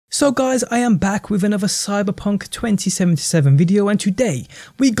So guys, I am back with another Cyberpunk 2077 video, and today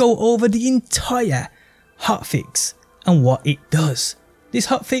we go over the entire hotfix and what it does. This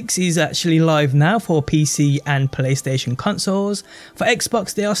hotfix is actually live now for PC and PlayStation consoles. For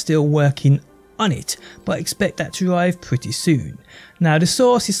Xbox they are still working on it, but expect that to arrive pretty soon. Now the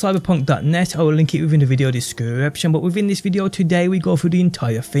source is cyberpunk.net, I will link it within the video description, but within this video today we go through the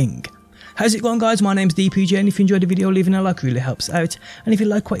entire thing. How's it going guys, my name's DPJ, and if you enjoyed the video, leaving a like really helps out, and if you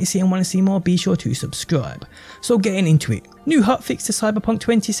like what you see and want to see more, be sure to subscribe. So getting into it, new hotfix to Cyberpunk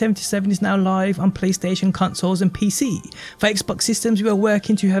 2077 is now live on PlayStation consoles and PC. For Xbox systems we are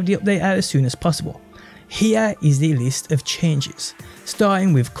working to have the update out as soon as possible. Here is the list of changes,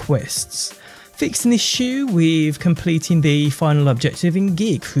 starting with quests. Fixed an issue with completing the final objective in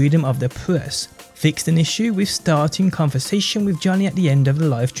Gig, Freedom of the Press. Fixed an issue with starting conversation with Johnny at the end of the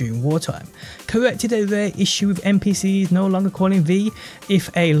life during wartime. Corrected a rare issue with NPCs no longer calling V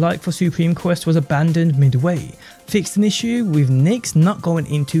if a Like for Supreme quest was abandoned midway. Fixed an issue with Nix not going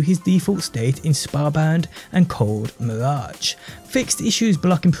into his default state in Spellbound and Cold Mirage. Fixed issues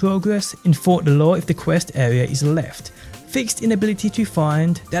blocking progress, enforce the law if the quest area is left. Fixed inability to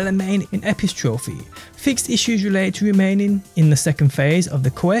find Delamain in Epis Trophy. Fixed issues related to remaining in the second phase of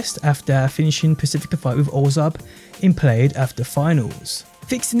the quest after finishing Pacifica fight with Ozab in Played After Finals.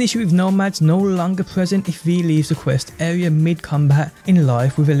 Fixed an issue with Nomads no longer present if V leaves the quest area mid-combat in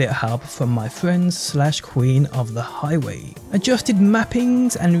life with a little help from my friends / Queen of the Highway. Adjusted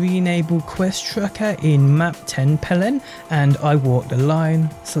mappings and re-enabled quest tracker in Map 10 Pelen and I Walk the Line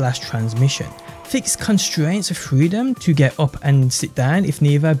 / Transmission. Fixed constraints of freedom to get up and sit down if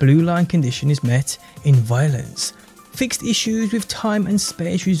neither blue line condition is met in violence. Fixed issues with time and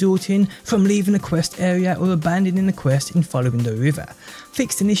space resulting from leaving the quest area or abandoning the quest in following the river.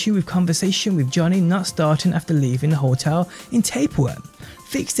 Fixed an issue with conversation with Johnny not starting after leaving the hotel in Tapeworm.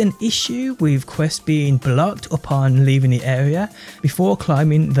 Fixed an issue with quest being blocked upon leaving the area before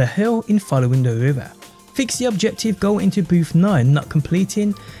climbing the hill in following the river. Fix the objective go into booth 9 not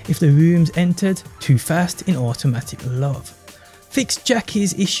completing if the rooms entered too fast in automatic love. Fix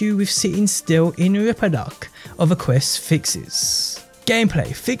Jackie's issue with sitting still in Ripperdock. Other quests fixes.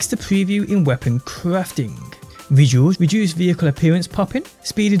 Gameplay, fix the preview in weapon crafting. Visuals, reduce vehicle appearance popping.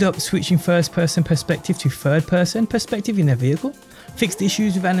 Speeded up switching first person perspective to third person perspective in a vehicle. Fixed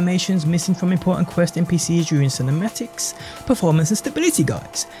issues with animations missing from important quest NPCs during cinematics. Performance and stability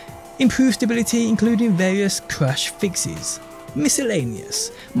guides. Improved stability including various crash fixes.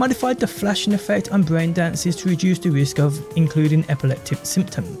 Miscellaneous. Modified the flashing effect on brain dances to reduce the risk of including epileptic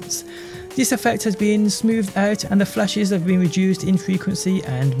symptoms. This effect has been smoothed out and the flashes have been reduced in frequency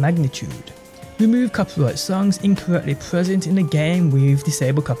and magnitude. Remove copyright songs incorrectly present in the game with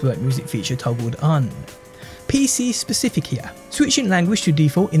disable copyright music feature toggled on. PC specific here. Switching language to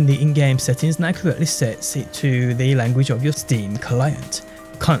default in the in-game settings now correctly sets it to the language of your Steam client.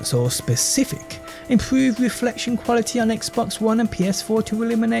 Console specific. Improve reflection quality on Xbox One and PS4 to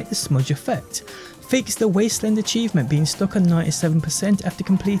eliminate the smudge effect. Fix the Wasteland achievement being stuck on 97% after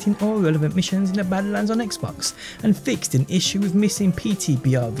completing all relevant missions in the Badlands on Xbox, and fixed an issue with missing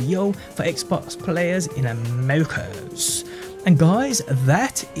PTBRVO for Xbox players in Americas. And guys,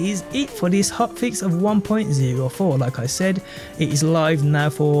 that is it for this hotfix of 1.04. Like I said, it is live now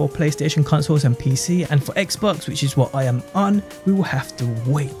for PlayStation consoles and PC, and for Xbox, which is what I am on, we will have to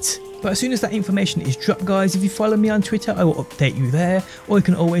wait. But as soon as that information is dropped guys, if you follow me on Twitter I will update you there, or you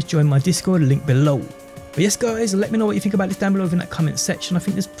can always join my Discord, link below. But yes guys, let me know what you think about this down below in that comment section. I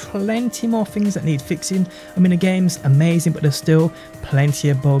think there's plenty more things that need fixing. I mean the game's amazing, but there's still plenty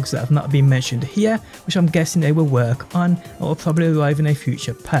of bugs that have not been mentioned here, which I'm guessing they will work on or will probably arrive in a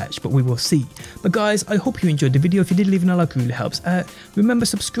future patch, but we will see. But guys, I hope you enjoyed the video. If you did, leaving a like really helps out. Remember,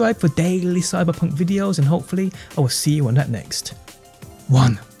 subscribe for daily Cyberpunk videos, and hopefully I will see you on that next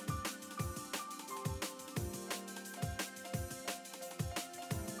one.